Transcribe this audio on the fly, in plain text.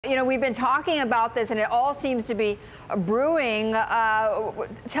You know, we've been talking about this, and it all seems to be brewing.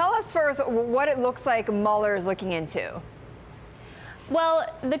 Tell us first what it looks like Mueller is looking into.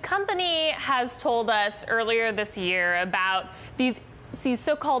 Well, the company has told us earlier this year about these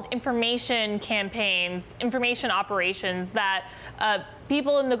so-called information campaigns, information operations that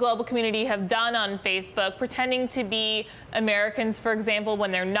people in the global community have done on Facebook, pretending to be Americans, for example,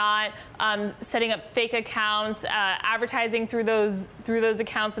 when they're not, setting up fake accounts, advertising through those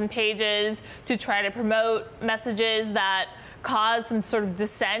accounts and pages to try to promote messages that cause some sort of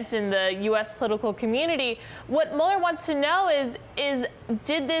dissent in the U.S. political community. What Mueller wants to know is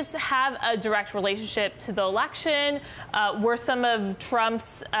did this have a direct relationship to the election? Were some of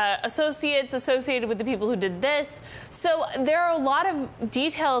Trump's associates associated with the people who did this? So there are a lot of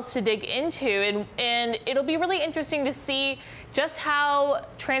details to dig into, and it'll be really interesting to see just how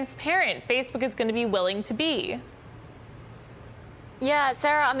transparent Facebook is going to be willing to be. Yeah,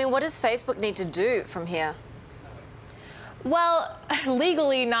 Sarah, I mean, what does Facebook need to do from here? Well,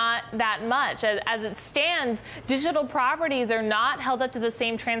 legally not that much. As it stands, digital properties are not held up to the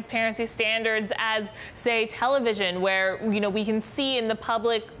same transparency standards as, say, television, where we can see in the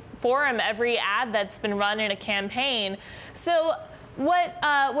public forum every ad that's been run in a campaign. So what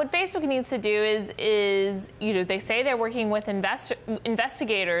Facebook needs to do is they say they're working with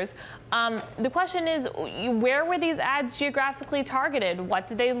investigators. The question is, where were these ads geographically targeted? What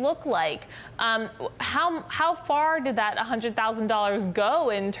did they look like? How far did that $100,000 go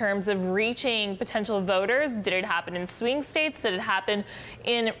in terms of reaching potential voters? Did it happen in swing states? Did it happen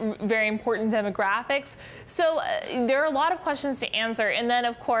in very important demographics? So there are a lot of questions to answer. And then,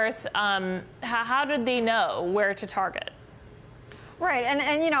 of course, how did they know where to target? Right,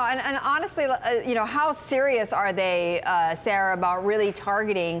 and honestly, how serious are they, Sarah, about really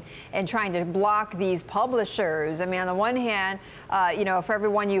targeting and trying to block these publishers? I mean, on the one hand, for every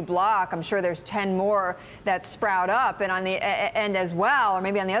one you block, I'm sure there's 10 more that sprout up, and on the end as well, or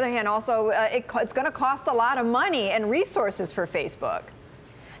maybe on the other hand, also, it's going to cost a lot of money and resources for Facebook.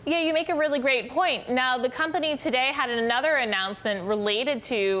 Yeah, you make a really great point. Now, the company today had another announcement related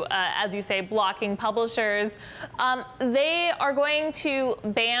to, as you say, blocking publishers. They are going to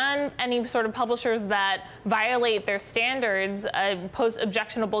ban any sort of publishers that violate their standards, post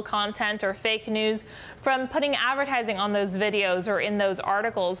objectionable content or fake news, from putting advertising on those videos or in those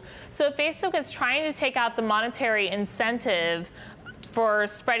articles. So Facebook is trying to take out the monetary incentive for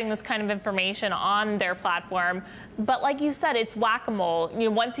spreading this kind of information on their platform. But like you said, it's whack-a-mole.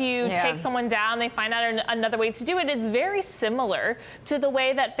 Once you take someone down, they find out another way to do it. It's very similar to the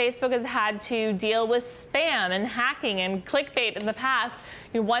way that Facebook has had to deal with spam and hacking and clickbait in the past.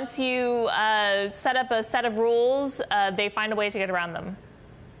 Once you set up a set of rules, they find a way to get around them.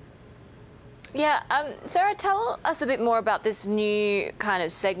 Yeah, Sarah, tell us a bit more about this new kind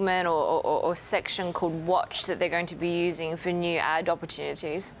of segment or section called Watch that they're going to be using for new ad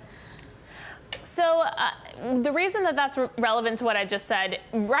opportunities. So the reason that that's relevant to what I just said,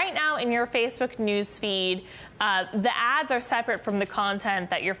 right now in your Facebook news feed, the ads are separate from the content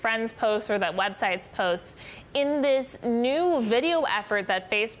that your friends post or that websites post. In this new video effort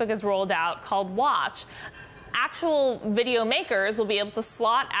that Facebook has rolled out called Watch, actual video makers will be able to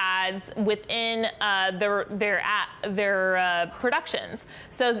slot ads within their productions.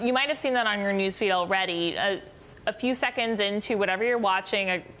 So you might have seen that on your newsfeed already. A few seconds into whatever you're watching,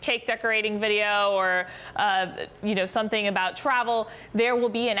 a cake decorating video or something about travel, there will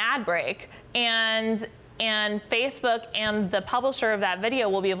be an ad break. And Facebook and the publisher of that video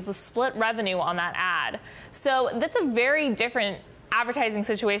will be able to split revenue on that ad. So that's a very different advertising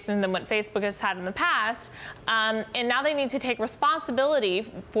situation than what Facebook has had in the past, and now they need to take responsibility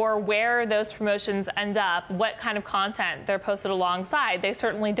for where those promotions end up, what kind of content they're posted alongside. They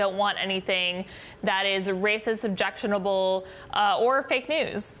certainly don't want anything that is racist, objectionable, or fake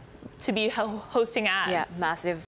news to be hosting ads. Yeah, massive.